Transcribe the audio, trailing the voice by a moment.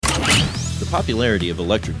The popularity of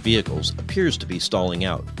electric vehicles appears to be stalling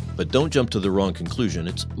out, but don't jump to the wrong conclusion.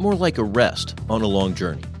 It's more like a rest on a long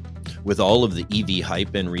journey. With all of the EV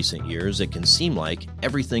hype in recent years, it can seem like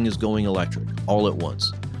everything is going electric all at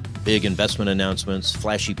once. Big investment announcements,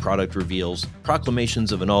 flashy product reveals,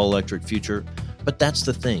 proclamations of an all-electric future. But that's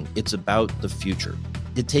the thing, it's about the future.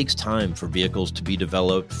 It takes time for vehicles to be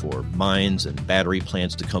developed, for mines and battery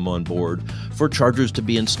plants to come on board, for chargers to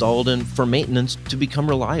be installed, and for maintenance to become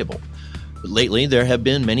reliable. But lately, there have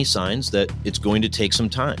been many signs that it's going to take some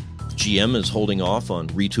time. GM is holding off on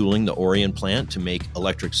retooling the Orion plant to make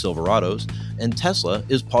electric Silverados, and Tesla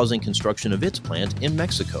is pausing construction of its plant in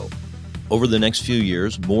Mexico. Over the next few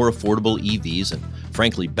years, more affordable EVs and,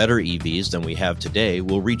 frankly, better EVs than we have today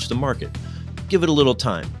will reach the market. Give it a little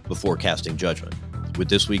time before casting judgment. With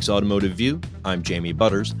this week's Automotive View, I'm Jamie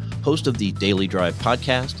Butters, host of the Daily Drive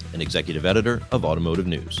podcast and executive editor of Automotive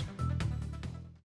News.